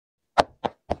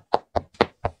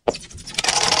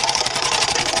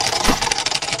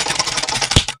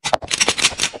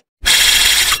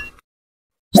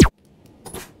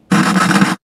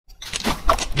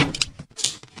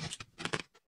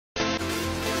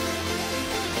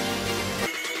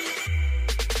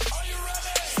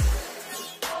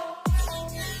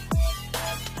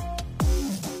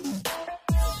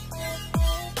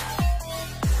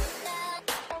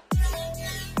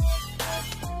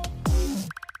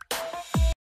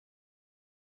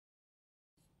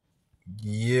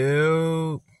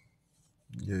Yo,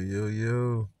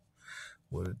 yo.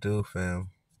 What it do, fam?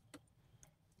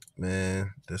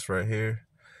 Man, this right here,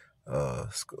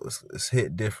 it's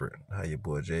hit different. How your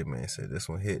boy J Man said this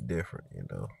one hit different.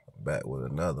 Back with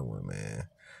another one, man.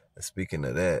 And speaking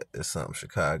of that, it's something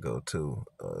Chicago too.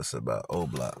 It's about O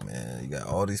Block, man. You got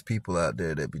all these people out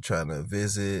there that be trying to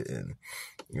visit and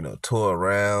tour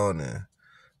around and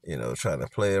trying to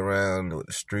play around with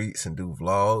the streets and do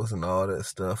vlogs and all that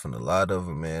stuff. And a lot of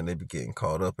them, man, they be getting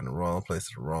caught up in the wrong place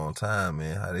at the wrong time,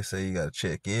 man. How they say you got to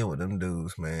check in with them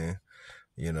dudes, man.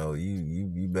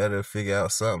 You better figure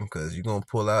out something because you're going to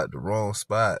pull out the wrong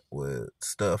spot with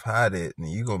stuff hiding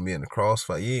and you're going to be in the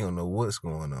crossfire. You ain't going to know what's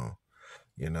going on.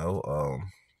 You know,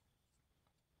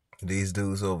 these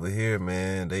dudes over here,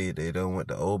 man, they done went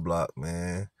to O Block,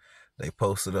 man. They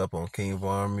posted up on King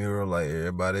Von Mural like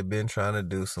everybody been trying to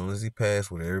do. As soon as he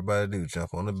passed, what everybody do,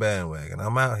 jump on the bandwagon.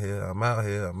 I'm out here.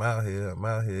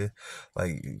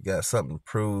 Like, you got something to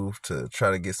prove to try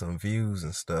to get some views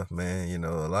and stuff, man.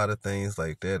 A lot of things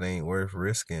like that ain't worth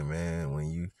risking, man.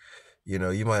 When you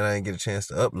might not even get a chance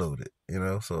to upload it,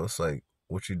 So it's like,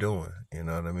 what you doing? You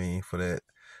know what I mean? For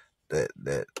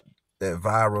that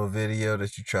viral video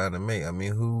that you're trying to make. I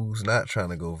mean, who's not trying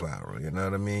to go viral? You know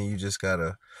what I mean? You just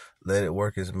gotta let it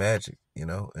work its magic,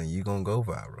 and you gonna go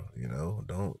viral,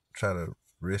 Don't try to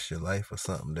risk your life for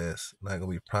something that's not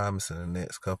gonna be promising the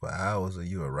next couple of hours of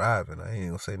you arriving. I ain't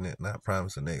gonna say not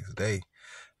promising the next day.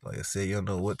 Like I said, you don't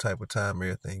know what type of time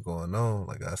everything going on.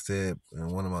 Like I said in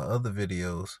one of my other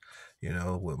videos,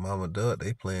 with Mama Duck,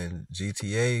 they playing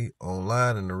GTA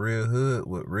online in the real hood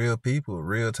with real people,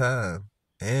 real time,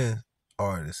 and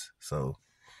artists. So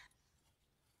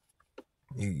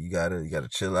you gotta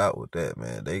chill out with that,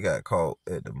 man. They got caught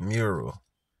at the Mural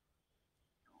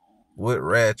with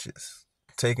ratchets,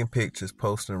 taking pictures,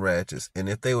 posting ratchets, and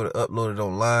if they would have uploaded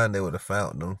online, they would have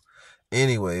found them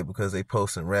anyway because they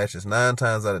posting ratchets. 9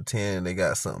 times out of 10, they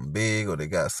got something big or they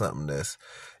got something that's,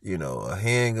 a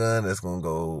handgun that's gonna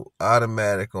go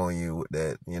automatic on you with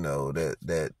that,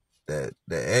 that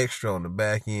extra on the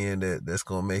back end that's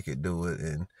gonna make it do it.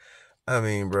 And I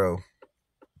mean, bro,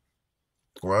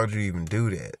 why would you even do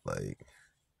that? Like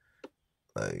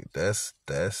that's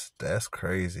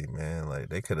crazy, man. Like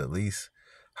they could at least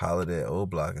hollered at O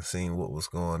Block and seen what was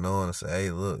going on and say,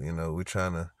 hey, look, we're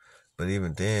trying to. But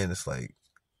even then, it's like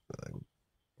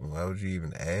why would you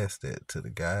even ask that to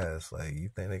the guys? Like, you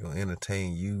think they're gonna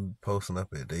entertain you posting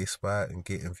up at their spot and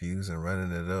getting views and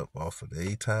running it up off of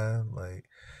their time? Like,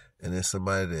 and then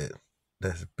somebody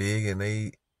that's big in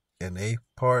they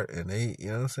part and they, you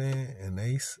know what I'm saying, in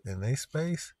they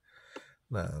space.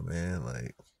 Nah, man,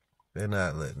 like they're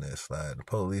not letting that slide. The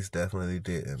police definitely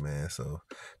didn't, man. So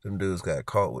them dudes got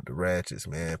caught with the ratchets,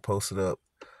 man. Posted up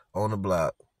on the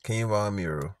block, King Von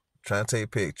Mural, trying to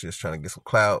take pictures, trying to get some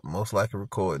clout, most likely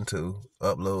recording too,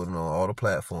 uploading on all the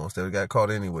platforms. They would have got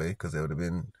caught anyway because they would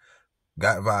have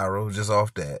got viral just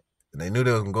off that. And they knew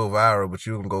they was gonna go viral, but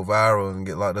you can go viral and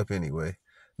get locked up anyway.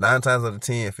 9 times out of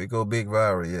 10, if it go big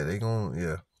viral, yeah, they gonna,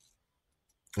 yeah.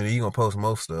 And then you gonna post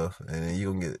most stuff, and then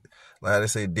you gonna get, like they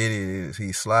say, Diddy,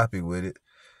 he's sloppy with it.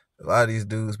 A lot of these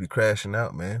dudes be crashing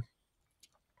out, man.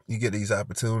 You get these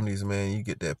opportunities, man. You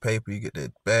get that paper, you get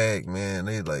that bag, man.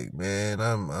 They like, man,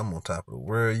 I'm on top of the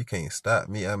world. You can't stop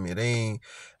me. I mean, they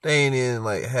ain't in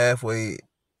like halfway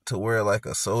to where like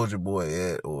a Soldier Boy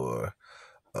at or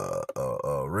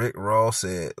Rick Ross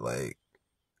at. Like,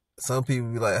 some people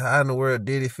be like, how in the world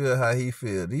did he feel how he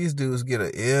feel? These dudes get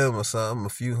an M or something, a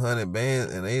few hundred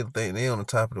bands, and they think they on the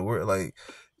top of the world. Like,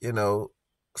 so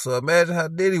imagine how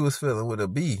Diddy was feeling with a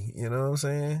B, you know what I'm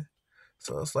saying?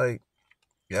 So it's like,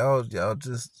 y'all,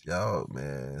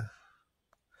 man.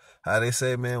 How they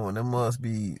say, man, when them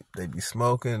they be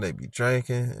smoking, they be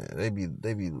drinking, they be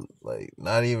like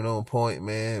not even on point,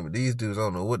 man. But these dudes, I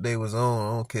don't know what they was on.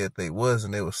 I don't care if they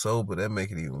wasn't, they was sober. That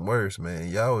make it even worse, man.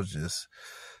 Y'all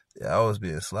was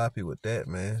being sloppy with that,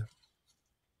 man.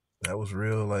 That was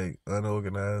real, like,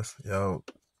 unorganized. Y'all,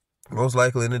 most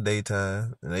likely in the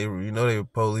daytime, and they were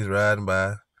police riding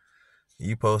by.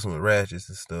 You posting with ratchets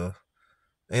and stuff.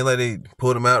 Ain't like they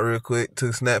pulled them out real quick,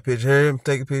 took a snap picture here,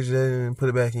 take a picture and put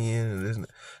it back in.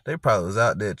 They probably was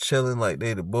out there chilling like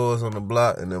they the boys on the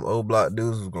block, and them old block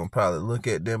dudes was gonna probably look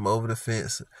at them over the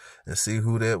fence and see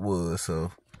who that was.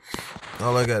 So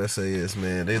all I gotta say is,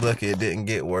 man, they lucky it didn't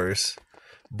get worse.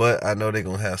 But I know they're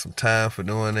gonna have some time for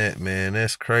doing that, man.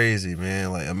 That's crazy,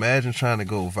 man. Like, imagine trying to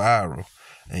go viral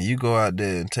and you go out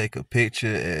there and take a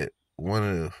picture at one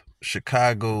of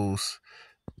Chicago's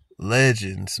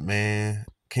legends, man,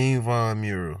 King Von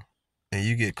Mural, and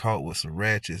you get caught with some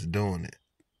ratchets doing it.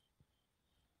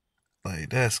 Like,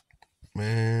 that's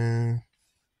man,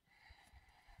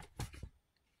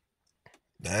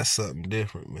 that's something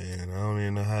different, man. I don't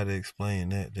even know how to explain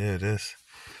that. Yeah,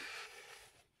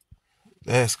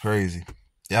 that's crazy.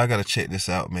 Y'all gotta check this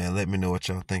out, man. Let me know what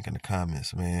y'all think in the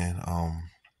comments, man.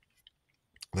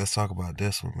 Let's talk about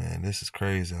this one, man. This is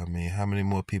crazy. I mean, how many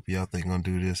more people y'all think gonna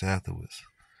do this afterwards?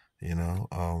 You know,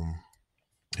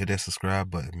 hit that subscribe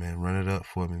button, man. Run it up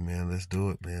for me, man. Let's do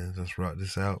it, man. Let's rock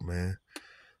this out, man.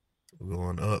 We're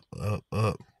going up, up,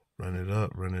 up. Run it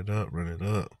up, run it up, run it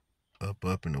up. Up,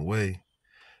 up, and away.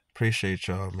 Appreciate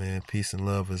y'all, man. Peace and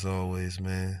love as always,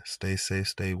 man. Stay safe,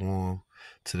 stay warm.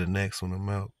 To the next one, I'm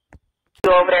out.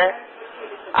 Over there.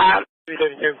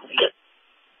 332.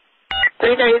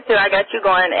 332, I got you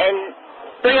going. And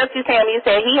 302 Sam, you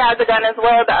said he has a gun as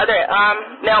well, the other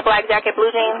male black jacket,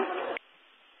 blue jeans?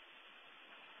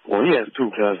 Well, he has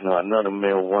two guns now. Another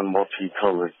male, one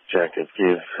multicolored jacket.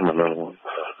 Give him another one.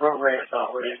 Rugrat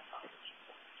hoodie.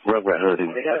 Rugrat hoodie.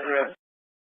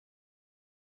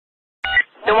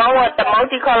 The one with the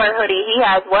multicolored hoodie, he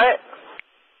has what?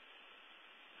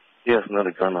 He has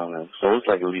another gun on him. So it's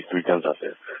like at least 3 guns out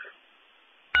there.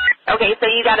 Okay, so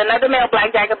you got another male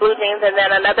black jacket, blue jeans, and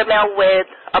then another male with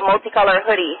a multicolored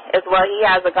hoodie as well. He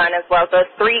has a gun as well. So it's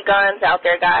 3 guns out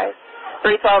there, guys.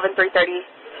 312 and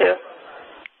 332.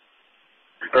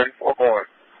 34 going.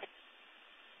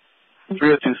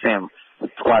 302 Sam,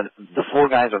 squad, the 4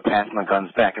 guys are passing the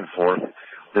guns back and forth.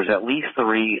 There's at least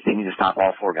 3. They need to stop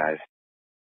all 4 guys.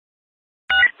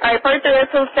 All right, first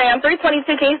 302 Sam,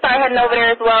 322, can you start heading over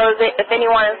there as well? If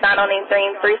anyone is not on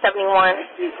anything,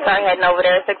 371, start heading over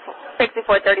there.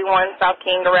 6431 South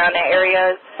King, around that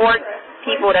area. 4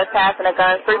 people that's passing the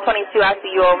guns. 322, I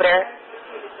see you over there.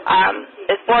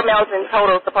 It's 4 males in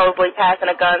total supposedly passing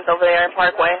the guns over there in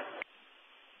Parkway.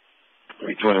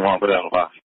 321, put out the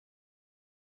box.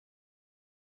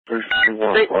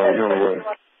 321, you're on the way.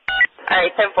 All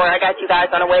right, 10-4, I got you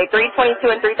guys on the way. 322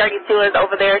 and 332 is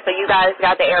over there, so you guys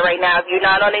got the air right now. If you're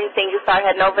not on anything, you start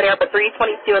heading over there, but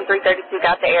 322 and 332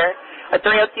 got the air. A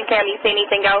 302 Cam, you see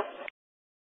anything else?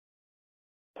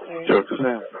 Sure,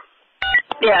 Sam.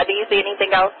 Yeah, do you see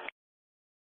anything else?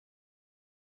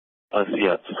 I see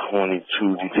a 22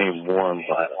 detained 1,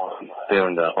 but they're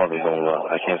in the other zone.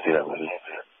 I can't see that one.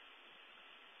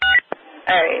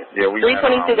 All right. Yeah, we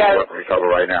 322 guys. weapon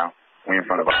recover right now. We in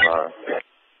front of our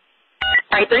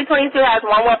All right, 322 has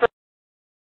 1 weapon.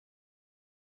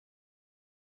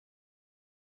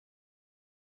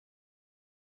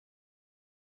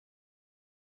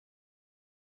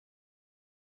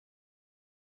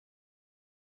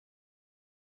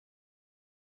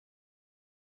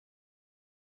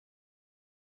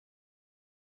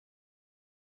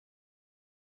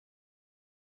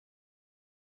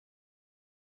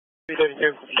 Three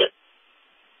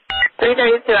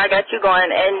 332, I got you going.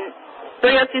 And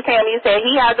 302 Sam, you said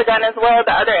he has a gun as well,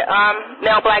 the other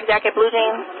male black jacket, blue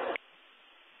jeans?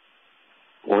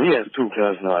 Well, he has 2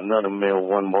 guns now. Another male,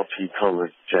 one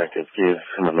multicolored jacket. Give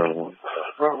him another one.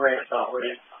 Rugrat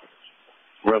hoodie.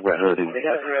 Rugrat hoodie.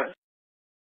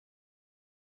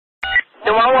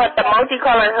 The one with the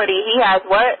multicolored hoodie, he has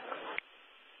what?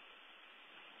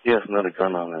 He has another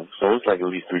gun on him. So it's like at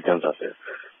least 3 guns out there.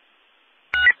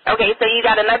 Okay, so you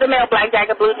got another male black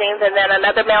jacket, blue jeans, and then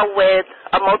another male with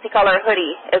a multicolored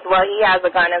hoodie as well. He has a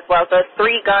gun as well. So it's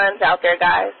 3 guns out there,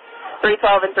 guys.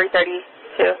 312 and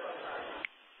 332.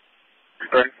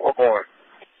 34 going.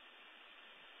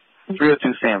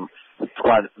 302 Sam,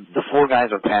 squad, the 4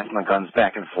 guys are passing the guns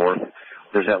back and forth.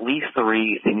 There's at least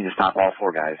 3. They need to stop all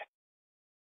 4 guys.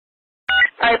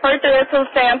 All right, first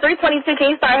 302 Sam, 322,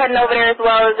 can you start heading over there as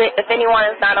well? If anyone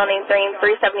is not on anything,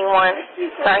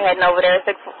 371, start heading over there.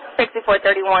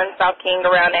 6431 South King,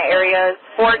 around that area.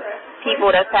 4 people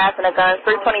that's passing the guns.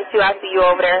 322, I see you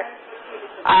over there.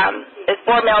 It's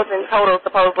 4 males in total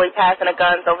supposedly passing the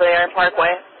guns over there in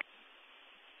Parkway.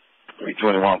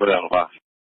 321, put out the box.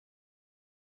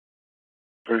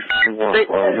 321,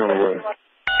 you're on the way.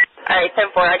 All right,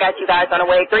 10-4, I got you guys on the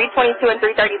way. 322 and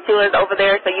 332 is over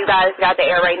there, so you guys got the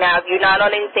air right now. If you're not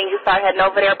on anything, you start heading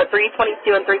over there, but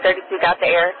 322 and 332 got the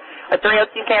air. A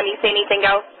 302 Cam, you see anything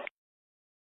else?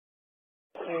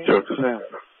 Sure, Sam.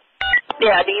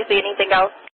 Yeah, do you see anything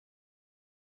else?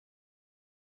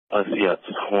 I see a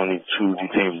 22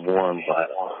 detained 1, but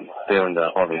they're in the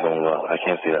other zone. I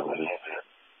can't see that one.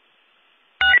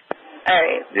 All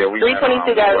right. Yeah, we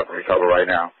 322 guys. weapon recover right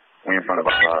now. We in front of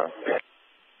our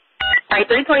All right,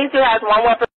 322 has 1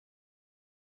 weapon.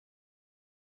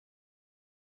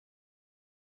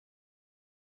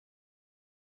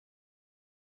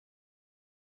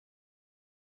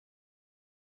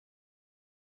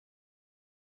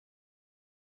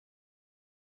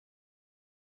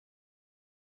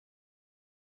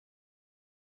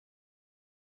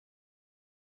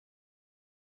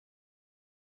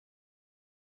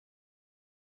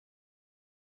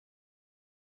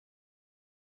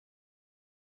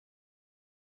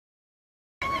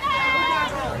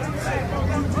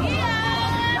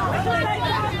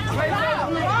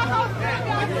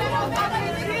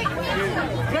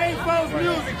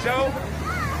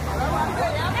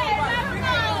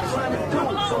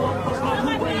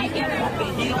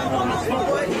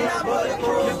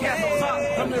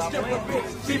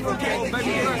 bitch. She from Kansas,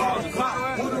 baby, it's all the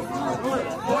clock. Who the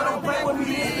boy, don't play with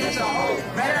me, it's a hoe.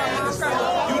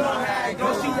 You know how it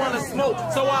goes, she wanna smoke.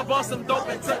 So I bought some dope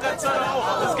and took her to the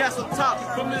hoe. Let's get some top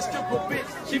from this stripper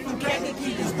bitch. She from Kansas,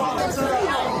 keep this ball to the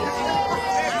hoe.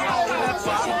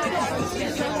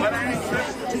 But I ain't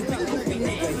tripping.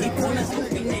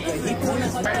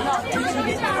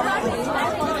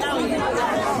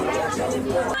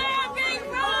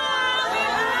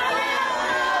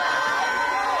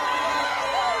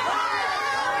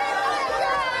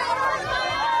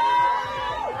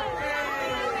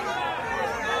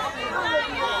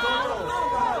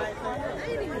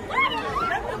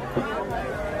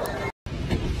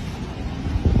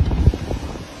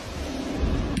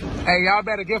 Hey, y'all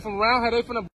better get from around here. They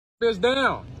finna blow this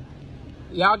down.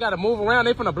 Y'all gotta move around.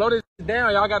 They finna blow this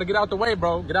down. Y'all gotta get out the way,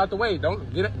 bro. Get out the way.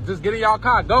 Don't get it. Just get in y'all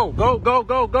car. Go, go, go,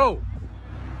 go, go.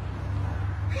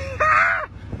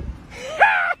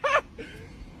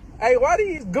 Hey, why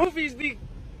these goofies be?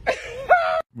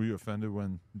 Were you offended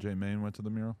when Jayz went to the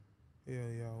mural? Yeah,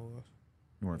 I was.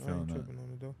 You weren't feeling that? Tripping on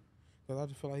it though, cause I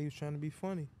just felt like he was trying to be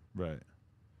funny. Right.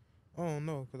 I don't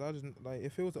know, cause I just like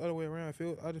if it was the other way around.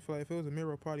 I just feel like if it was a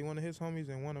Mural party, one of his homies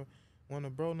and one of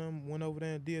bro them went over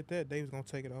there and did that, they was gonna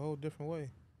take it a whole different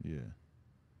way. Yeah.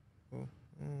 So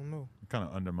I don't know. It kind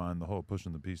of undermined the whole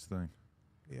pushing the peace thing.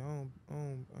 Yeah, I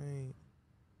don't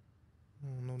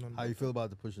know nothing. How you feel about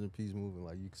the pushing the peace movement?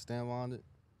 Like you can stand behind it?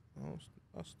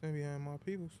 I stand behind my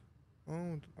peoples. I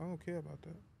don't care about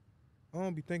that. I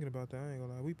don't be thinking about that. I ain't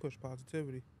gonna lie. We push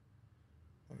positivity.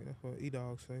 Like that's what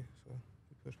E-Dog say. So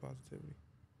we push positivity.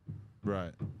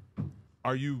 Right.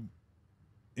 Are you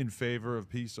in favor of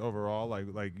peace overall? Like,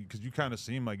 because you kind of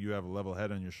seem like you have a level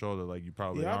head on your shoulder. Like you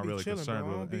probably aren't really chilling, concerned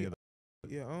bro. with any of that.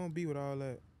 Yeah, I don't be with all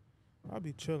that. I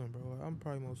be chilling, bro. Like, I'm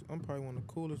probably one of the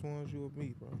coolest ones you would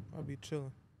meet, bro. I be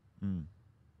chilling. Mm.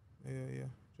 Yeah.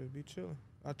 Just be chilling.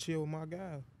 I chill with my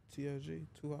guys, TLG,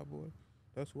 Two Hot Boys.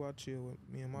 That's who I chill with.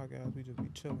 Me and my guys, we just be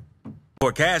chilling.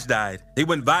 Before Cash died, he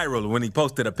went viral when he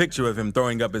posted a picture of him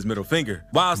throwing up his middle finger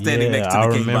while standing next to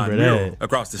the King Von mural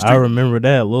across the street. I remember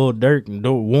that. Lil Durk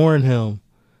warned him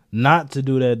not to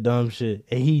do that dumb shit,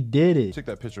 and he did it. Take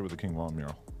that picture with the King Von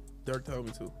mural. Durk told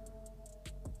me to.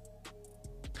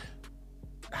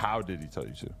 How did he tell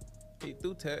you to? He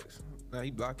through text. Nah,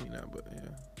 he blocked me now, but yeah,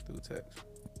 through text.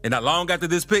 And not long after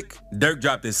this pic, Durk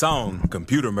dropped his song,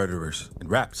 Computer Murderers, and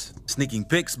raps. Sneaking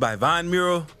pics by Von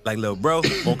mural, like Lil Bro,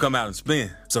 won't come out and spin.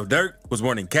 So Durk was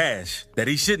warning Cash that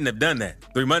he shouldn't have done that.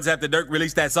 3 months after Durk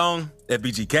released that song,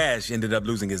 FBG Cash ended up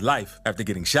losing his life after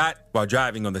getting shot while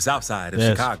driving on the south side of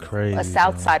Chicago. Crazy, a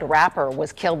south side rapper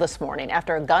was killed this morning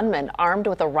after a gunman armed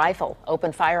with a rifle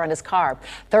opened fire on his car.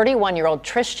 31-year-old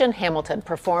Tristan Hamilton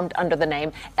performed under the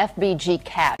name FBG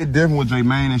Cash. It's different with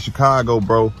Jayz in Chicago,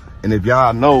 bro. And if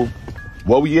y'all know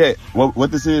where we at, what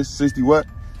this is, 60 what?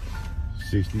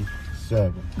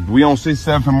 67. We on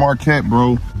 67 from Marquette,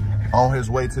 bro. On his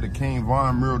way to the King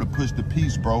Von mural to push the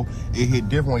peace, bro. It hit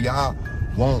different when y'all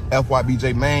want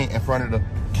FYBJ Jayz in front of the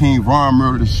King Von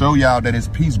mural to show y'all that it's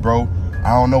peace, bro. I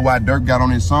don't know why Durk got on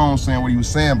his song saying what he was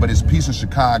saying, but it's peace in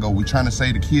Chicago. We trying to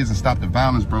save the kids and stop the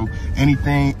violence, bro.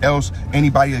 Anything else,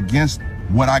 anybody against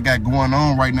what I got going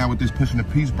on right now with this pushing the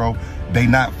peace, bro, they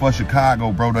not for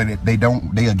Chicago, bro.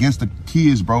 They against the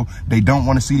kids, bro. They don't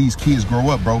want to see these kids grow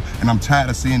up, bro. And I'm tired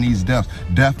of seeing these deaths.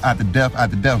 Death after death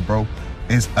after death, bro.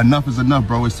 It's enough is enough,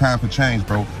 bro. It's time for change,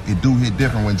 bro. It do hit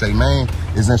different when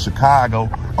Jayz is in Chicago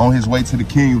on his way to the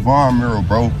King Von mural,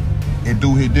 bro. It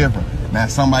do hit different. Now,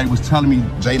 somebody was telling me,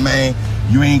 Jayz,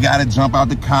 you ain't got to jump out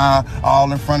the car all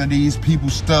in front of these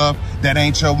people's stuff. That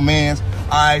ain't your man's.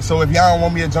 All right, so if y'all don't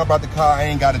want me to jump out the car, I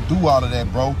ain't got to do all of that,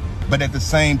 bro. But at the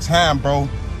same time, bro,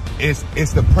 it's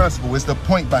the principle. It's the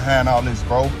point behind all this,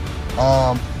 bro.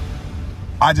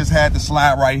 I just had to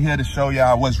slide right here to show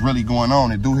y'all what's really going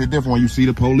on. It do hit different when you see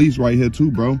the police right here too,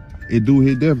 bro. It do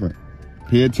hit different.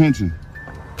 Pay attention.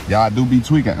 Y'all do be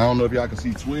tweaking. I don't know if y'all can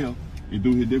see 12. It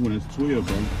do hit different. It's 12,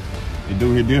 bro. It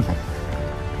do hit different.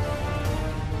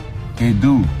 It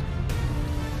do.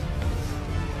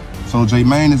 So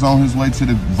Jayz is on his way to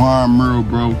the Von mural,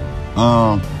 bro.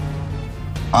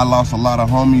 I lost a lot of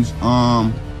homies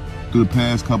through the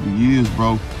past couple of years,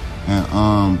 bro.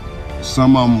 And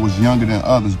some of them was younger than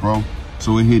others, bro.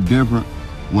 So it hit different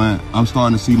when I'm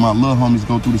starting to see my little homies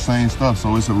go through the same stuff.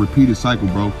 So it's a repeated cycle,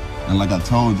 bro. And like I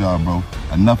told y'all, bro,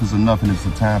 enough is enough and it's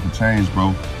a time for change,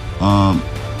 bro.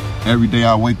 Every day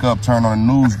I wake up, turn on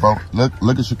the news, bro.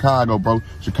 Look at Chicago, bro.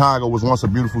 Chicago was once a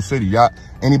beautiful city. Y'all,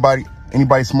 anybody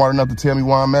smart enough to tell me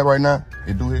where I'm at right now?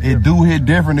 It do hit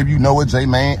different if you know what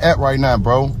Jayz at right now,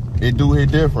 bro. It do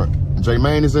hit different.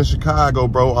 J-Mane is in Chicago,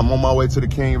 bro. I'm on my way to the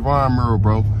King Von mural,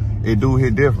 bro. It do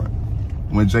hit different.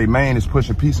 When J-Mane is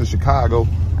pushing peace in Chicago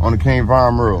on the King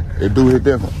Von mural, it do hit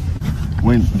different.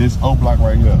 When this O block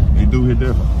right here, it do hit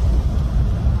different.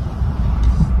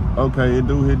 Okay, it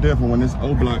do hit different when this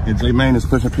O block and J-Mane is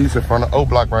pushing peace in front of O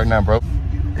block right now, bro.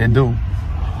 It do.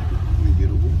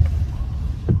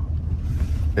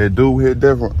 It do hit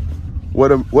different.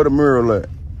 What a mural at?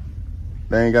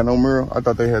 They ain't got no mural? I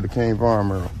thought they had the King Von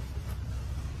mural.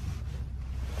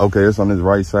 Okay, it's on this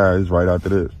right side. It's right after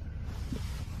this.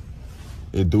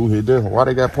 It do hit different. Why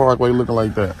they got Parkway looking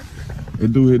like that?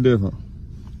 It do hit different.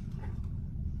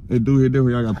 It do hit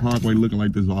different. Y'all got Parkway looking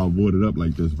like this, all boarded up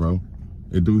like this, bro.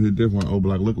 It do hit different. O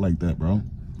block look like that, bro.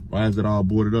 Why is it all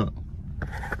boarded up?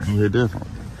 It do hit different.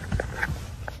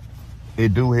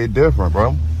 It do hit different,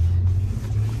 bro.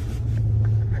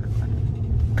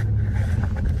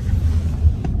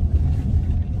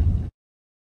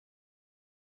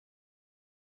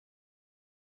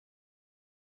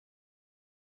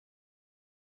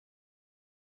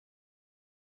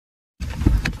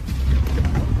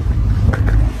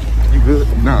 Good?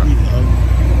 Nah.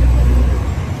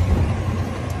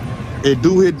 It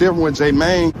do hit different when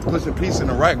J-Mane pushing peace in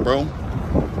the rack, bro.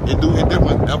 It do hit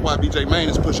different. That's why J-Mane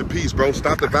is pushing peace, bro.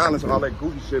 Stop the violence and all that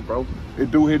goofy shit, bro.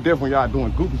 It do hit different. Y'all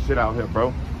doing goofy shit out here,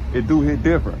 bro. It do hit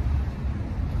different.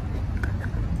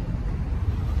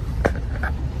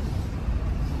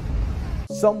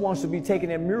 Someone should be taking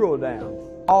that mural down.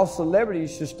 All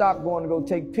celebrities should stop going to go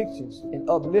take pictures and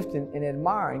uplifting and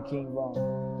admiring King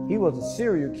Von. He was a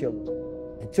serial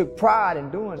killer and took pride in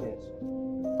doing this,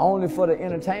 only for the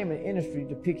entertainment industry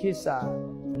to pick his side,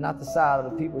 not the side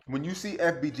of the people. When you see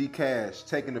FBG Cash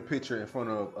taking a picture in front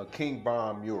of a King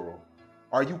Von mural,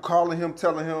 are you calling him,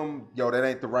 telling him, yo, that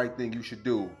ain't the right thing you should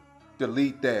do?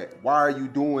 Delete that. Why are you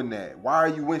doing that? Why are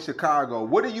you in Chicago?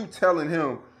 What are you telling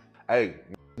him? Hey,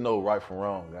 you know right from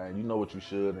wrong, guy. You know what you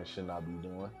should and should not be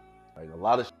doing. Like, a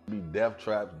lot of shit be death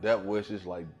traps, death wishes,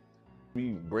 like,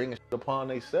 be bringing shit upon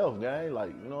themselves, gang.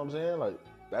 Like, you know what I'm saying? Like,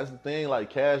 that's the thing. Like,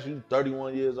 Cash, you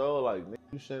 31 years old. Like, nigga,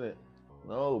 you shouldn't.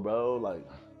 No, bro. Like,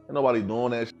 ain't nobody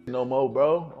doing that shit no more,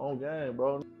 bro. On game,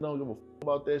 bro. Don't give a f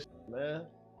about that shit, man.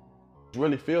 You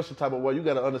really feel some type of way. You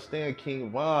gotta understand King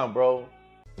Von, bro.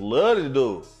 Love this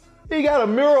dude. He got a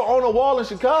mural on a wall in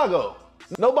Chicago.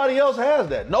 Nobody else has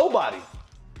that. Nobody.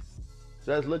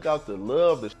 Just look out the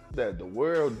love that the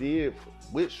world did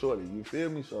with Shorty. You feel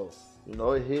me? So, you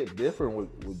know, it hit different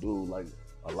with dude. Like,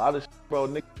 a lot of shit, bro,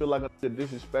 nigga feel like a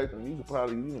disrespect him. You could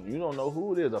probably, you don't know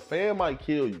who it is. A fan might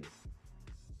kill you.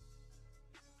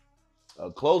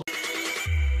 A close.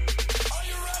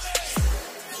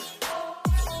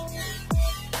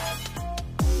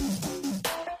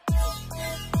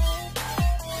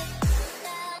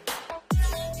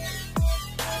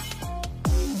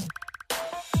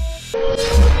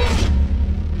 Yeah.